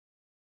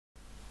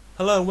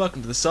Hello and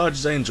welcome to the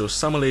Sarge's Angels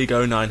Summer League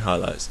 09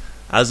 highlights.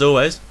 As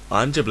always,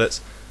 I'm Giblets,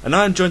 and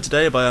I am joined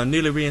today by our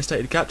newly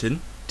reinstated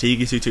captain,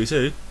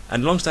 Teaguey222,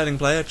 and long-standing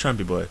player,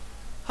 Trampy Boy.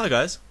 Hi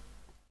guys.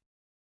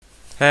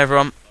 Hey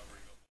everyone.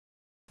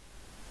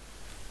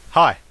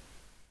 Hi.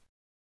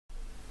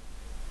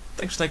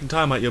 Thanks for taking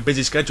time out of your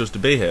busy schedules to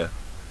be here.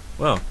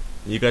 Well,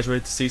 are you guys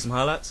ready to see some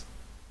highlights?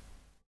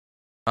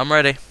 I'm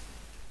ready.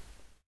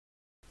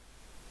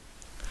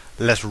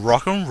 Let's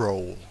rock and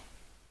roll.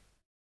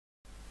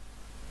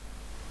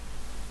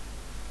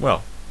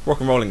 Well,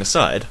 rock and rolling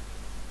aside,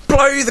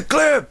 play the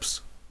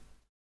clips!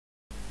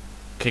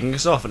 Kicking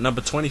us off at number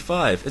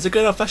 25 is a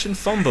good old-fashioned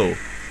fumble,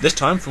 this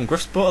time from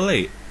Griffsport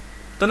Elite.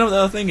 Don't know what they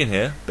were thinking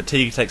here, but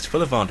Teaguey takes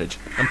full advantage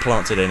and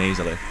plants it in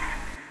easily.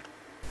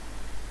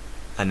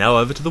 And now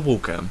over to the wall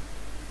cam.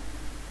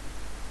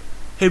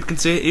 Here we can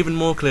see it even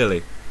more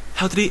clearly.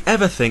 How did he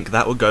ever think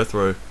that would go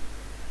through?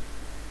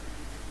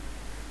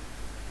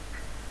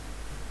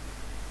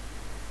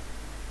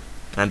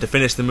 And to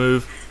finish the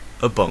move,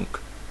 a bonk.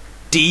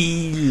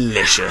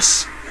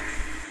 Delicious!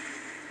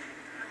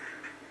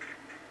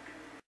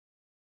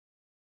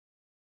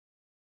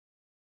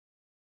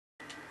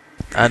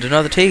 And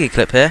another Teaguey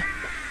clip here.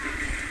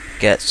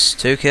 Gets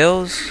 2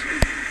 kills,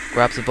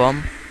 grabs the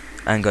bomb,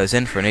 and goes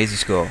in for an easy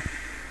score.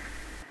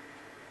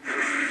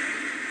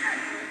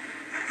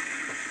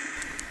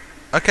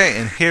 Okay,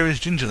 and here is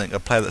Gingerling, a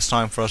player that's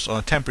signed for us on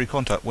a temporary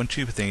contract when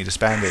Tuber Thingy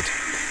disbanded.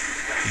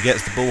 He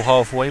gets the ball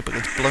halfway but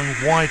gets blown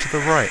wide to the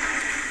right.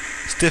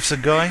 Stiffs a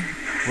guy,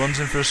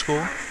 runs in for a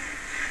score.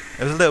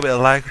 There was a little bit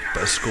of lag,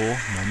 but a score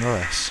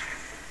nonetheless.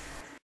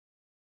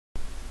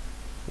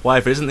 Why,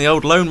 if it isn't the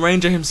old Lone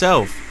Ranger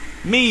himself,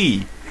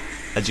 me!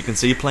 As you can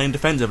see, playing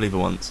defensively for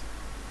once.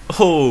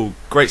 Oh,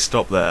 great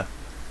stop there.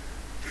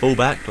 Fall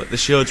back, let the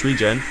shields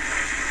regen,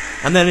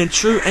 and then in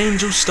true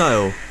Angel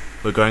style,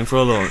 we're going for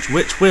a launch,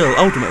 which will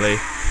ultimately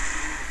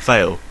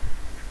fail.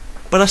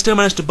 But I still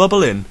managed to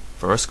bubble in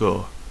for a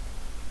score.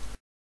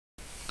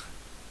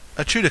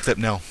 A Tudor clip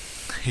now.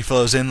 He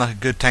follows in like a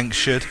good tank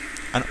should,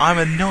 and I'm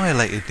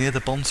annihilated near the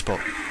bomb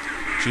spot.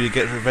 Tudor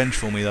gets revenge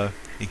for me though.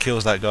 He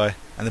kills that guy,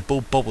 and the ball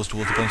bobbles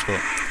towards the bomb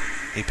spot.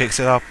 He picks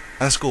it up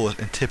and scores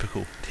in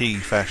typical Teaguey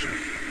fashion.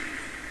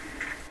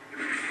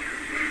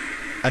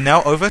 And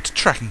now over to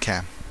tracking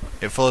cam.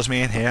 It follows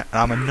me in here,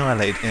 and I'm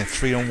annihilated in a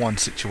 3-on-1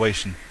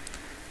 situation.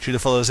 Tudor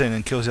follows in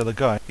and kills the other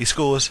guy. He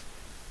scores.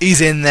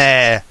 He's in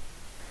there!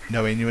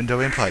 No innuendo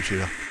implied,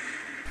 Tudor.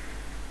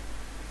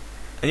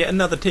 And yet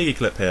another Teaguey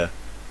clip here.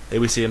 Here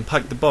we see him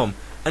pike the bomb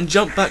and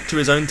jump back to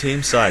his own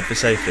team's side for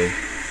safety.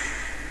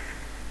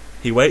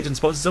 He waits and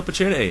spots his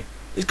opportunity.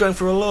 He's going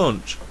for a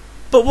launch.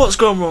 But what's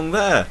gone wrong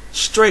there?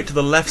 Straight to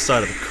the left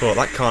side of the court.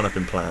 That can't have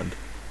been planned.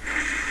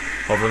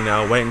 Hovering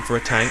now, waiting for a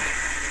tank.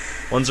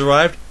 One's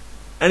arrived,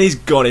 and he's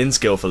gone in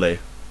skillfully.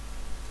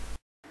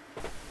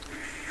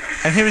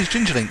 And here is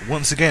Gingerling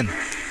once again.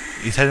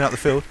 He's heading out the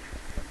field.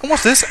 And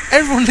what's this?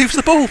 Everyone leaves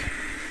the ball!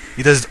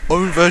 He does his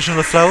own version of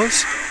the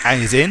flowers,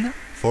 and he's in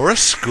for a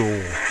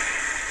score.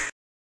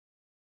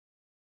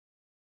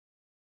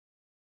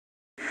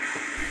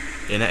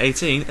 In at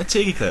 18, a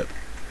Teaguey clip.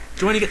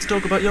 Do you only get to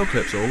talk about your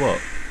clips or what?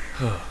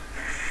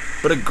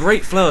 But a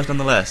great flourish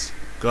nonetheless,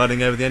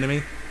 gliding over the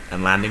enemy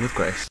and landing with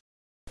grace.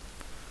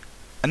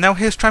 And now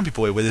here's Trampy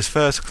Boy with his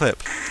first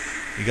clip.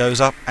 He goes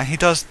up and he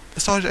does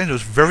the Sarge's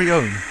Angels' very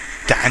own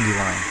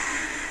dandelion.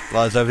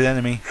 Glides over the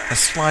enemy and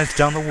slides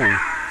down the wall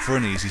for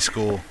an easy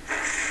score.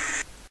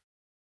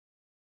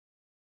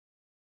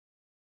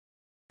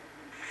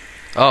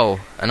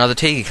 Oh, another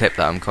Teaguey clip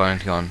that I'm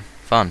commenting on.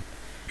 Fun.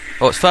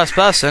 Oh, it's first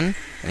person,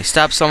 and he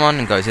stabs someone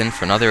and goes in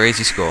for another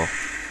easy score.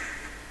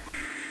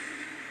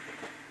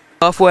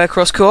 Halfway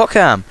across court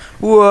cam.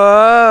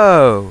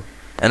 Whoa!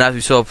 And as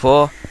we saw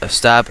before, a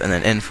stab and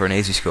then in for an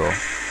easy score.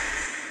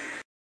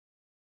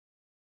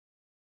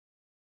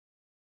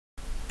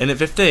 In at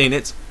 15,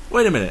 it's,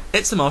 wait a minute,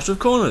 it's the Master of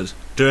Corners,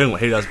 doing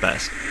what he does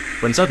best.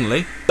 When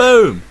suddenly,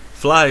 boom!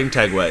 Flying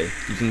Teaguey,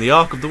 using the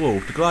arc of the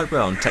wall to glide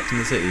round, protecting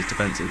the city's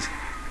defences.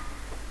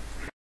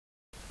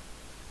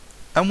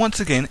 And once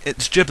again,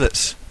 it's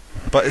Giblets.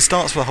 But it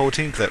starts with a whole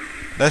team clip.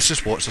 Let's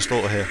just watch the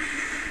slaughter here.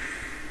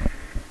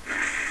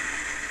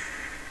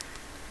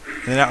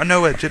 And then out of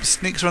nowhere, Giblets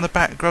sneaks around the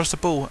back, grabs the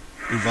ball,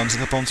 who runs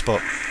in the bomb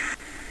spot.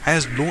 And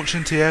is launched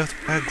into the air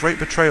with a great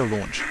betrayal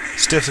launch.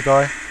 Stiffs a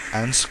guy,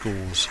 and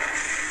scores.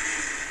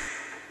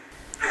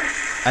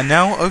 And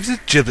now over to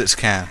Giblets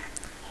cam.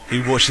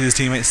 He watches his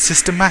teammates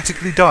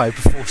systematically die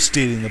before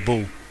stealing the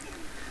ball.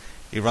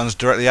 He runs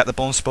directly at the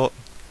bomb spot.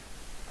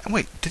 And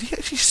wait, did he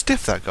actually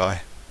stiff that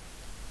guy?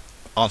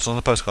 Answer on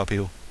the postcard,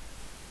 people.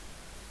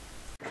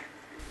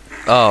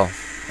 Oh,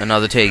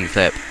 another Teaguey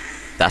clip.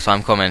 That's what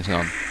I'm commenting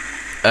on.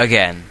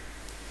 Again.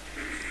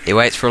 He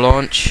waits for a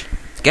launch,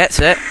 gets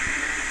it,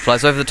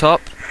 flies over the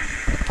top,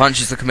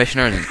 punches the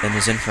commissioner and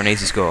is in for an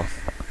easy score.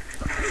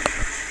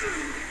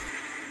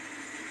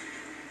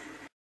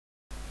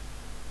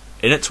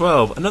 In at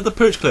 12, another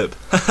pooch clip.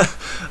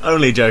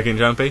 Only joking,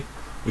 Trampy.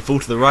 We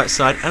fall to the right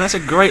side, and that's a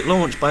great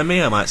launch by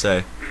me, I might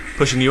say.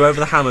 Pushing you over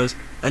the hammers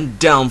and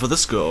down for the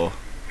score.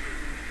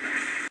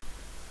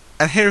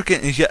 And here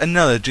again is yet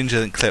another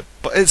Gingerlink clip,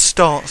 but it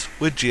starts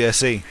with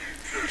GSE.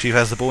 Chief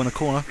has the ball in the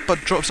corner, but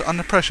drops it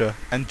under pressure,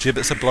 and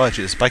Giblets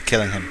obliges by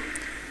killing him.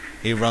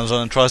 He runs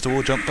on and tries to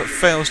wall jump, but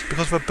fails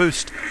because of a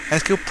boost, and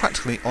is killed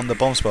practically on the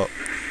bomb spot.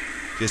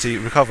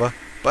 GSE recover,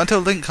 but until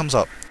Link comes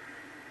up.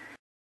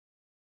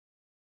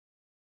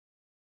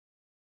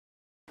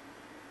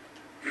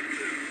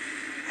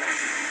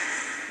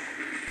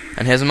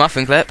 And here's a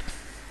muffin clip.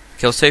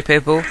 Kills 2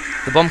 people,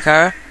 the bomb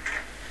carrier,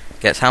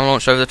 gets hammer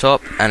launched over the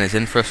top, and is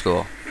in for a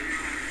score.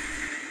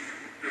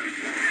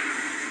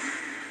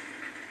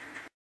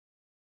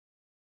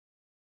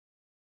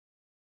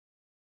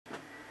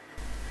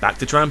 Back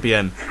to Trampy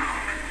N.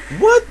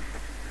 What?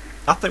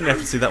 I think we have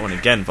to see that one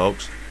again,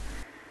 folks.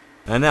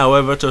 And now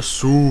over to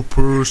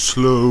super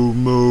slow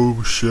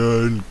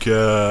motion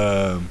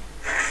cam.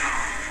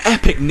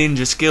 Epic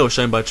ninja skill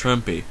shown by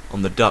Trampy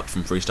on the duck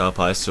from Freestyle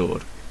Pie's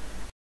sword.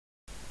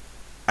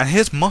 And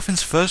here's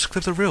Muffin's first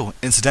clip of the reel,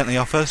 incidentally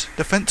our first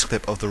defense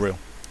clip of the reel.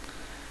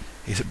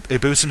 He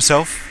boosts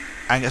himself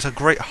and gets a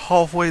great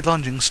halfway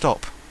lunging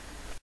stop.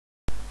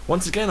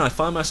 Once again I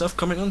find myself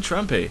commenting on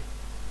Trampy.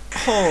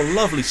 Oh,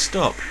 lovely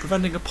stop,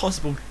 preventing a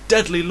possible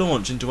deadly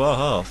launch into our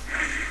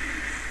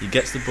half. He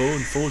gets the ball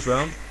and falls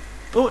round,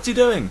 but what's he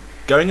doing?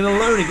 Going in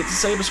alone against the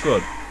Sabre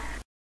squad.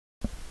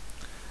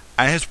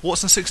 And here's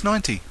Watson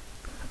 690,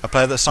 a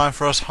player that signed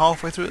for us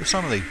halfway through the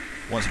summer league,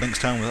 once Link's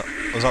turn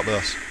was up with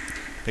us.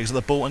 Picks up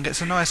the ball and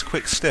gets a nice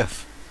quick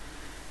stiff.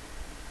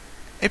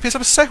 He picks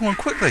up a second one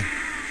quickly.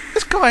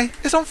 This guy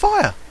is on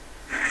fire.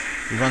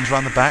 He runs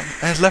around the back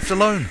and is left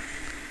alone.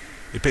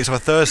 He picks up a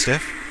third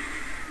stiff.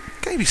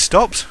 Can he be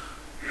stopped?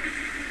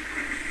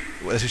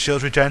 Where's his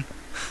shields regen?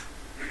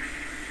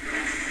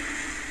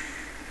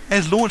 And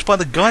is launched by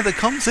the guy that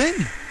comes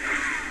in.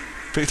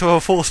 Picked up a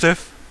full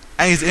stiff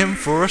and he's in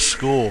for a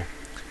score.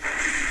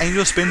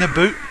 Angel spin the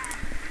boot.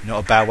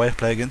 Not a bad way to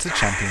play against the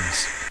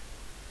champions.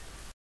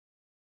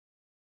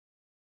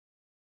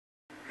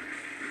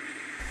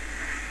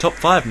 Top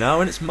 5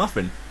 now, and it's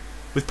Muffin,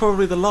 with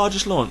probably the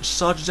largest launch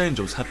Sergeant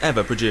Angels have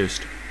ever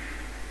produced.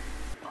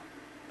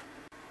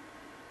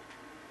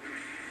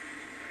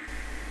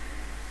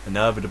 And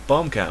now over to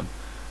bomb cam,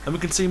 and we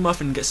can see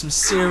Muffin get some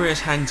serious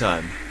hang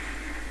time.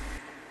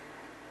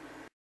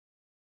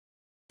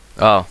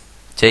 Oh,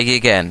 Teaguey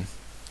again.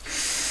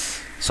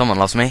 Someone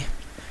loves me.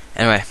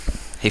 Anyway,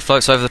 he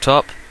floats over the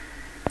top,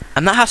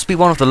 and that has to be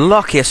one of the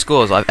luckiest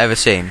scores I've ever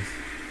seen.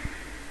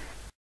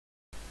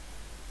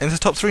 Into the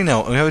top 3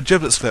 now, and we have a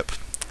Giblets clip.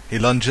 He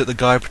lunges at the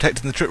guy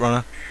protecting the trip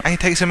runner, and he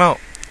takes him out.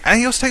 And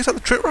he also takes out the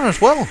trip runner as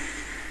well.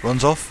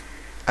 Runs off,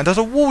 and does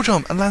a wall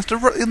jump and lands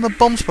directly in the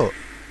bomb spot.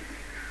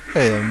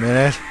 Wait a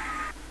minute.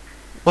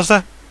 What's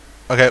that?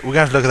 Okay, we're going to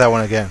have to look at that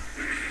one again.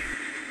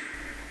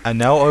 And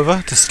now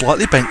over to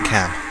slightly bent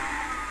cam.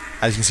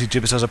 As you can see,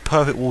 Giblets does a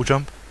perfect wall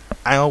jump,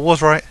 and I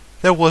was right,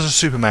 there was a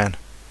Superman.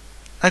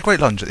 And a great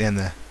lunge at the end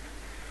there.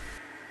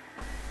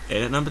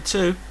 In at number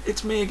 2,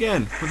 it's me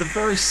again, with a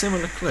very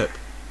similar clip.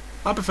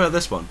 I prefer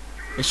this one.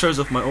 It shows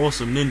off my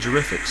awesome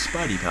ninjarific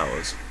Spidey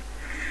powers.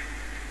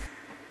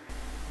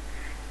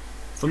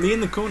 From the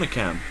in the corner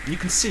cam, you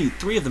can see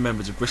 3 of the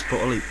members of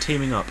Grisport Elite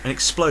teaming up and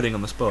exploding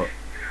on the spot,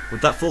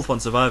 with that 4th one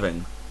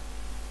surviving.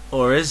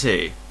 Or is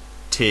he?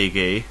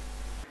 Teaguey.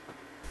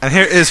 And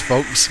here it is,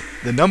 folks,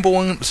 the number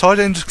 1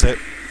 Sergeant Angels clip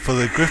for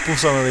the Grisport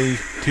Summer League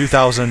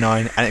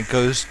 2009, and it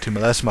goes to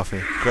Molest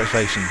Muffy.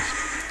 Congratulations.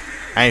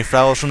 And he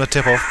flowers from the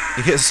tip off,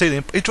 he hits the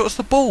ceiling, but he drops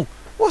the ball.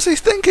 What's he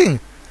thinking?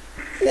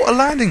 What a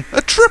landing!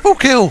 A triple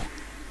kill!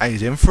 And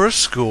he's in for a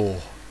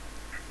score.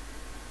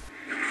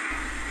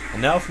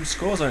 And now from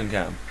Score Zone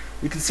cam,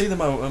 we can see the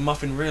moment when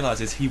Muffin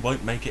realises he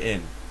won't make it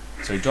in.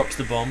 So he drops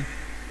the bomb,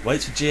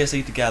 waits for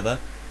GSE to gather,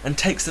 and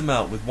takes them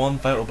out with one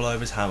fatal blow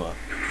of his hammer.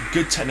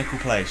 Good technical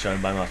play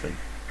shown by Muffin.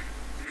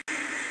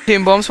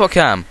 Team bomb spot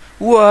cam.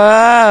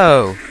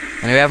 Whoa!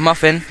 And we have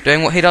Muffin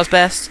doing what he does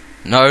best.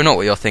 No, not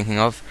what you're thinking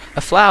of.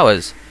 A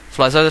flowers.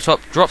 Flies over the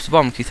top, drops the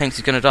bomb because he thinks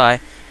he's going to die.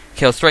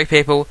 Kills 3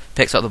 people,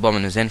 picks up the bomb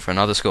and is in for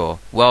another score.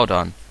 Well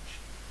done.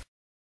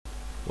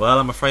 Well,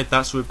 I'm afraid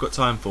that's what we've got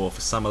time for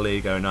Summer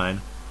League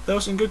 09. There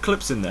were some good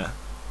clips in there.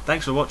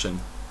 Thanks for watching.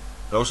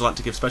 I'd also like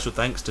to give special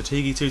thanks to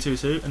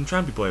Teaguey222 and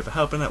Trampy Boy for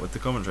helping out with the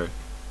commentary.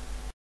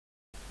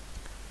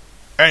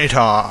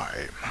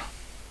 Anytime.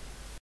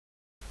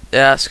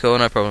 Yeah, that's cool,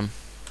 no problem.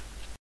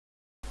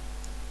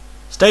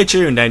 Stay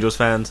tuned, Angels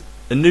fans.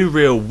 The new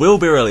reel will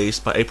be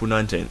released by April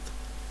 19th.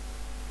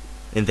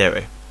 In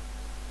theory.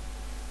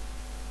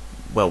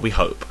 Well, we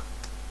hope.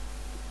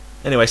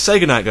 Anyway, say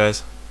goodnight,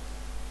 guys.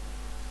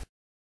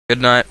 Good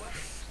night.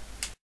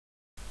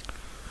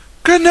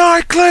 Good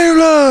night,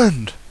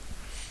 Cleveland!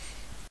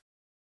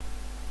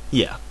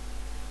 Yeah.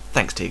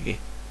 Thanks, Teaguey.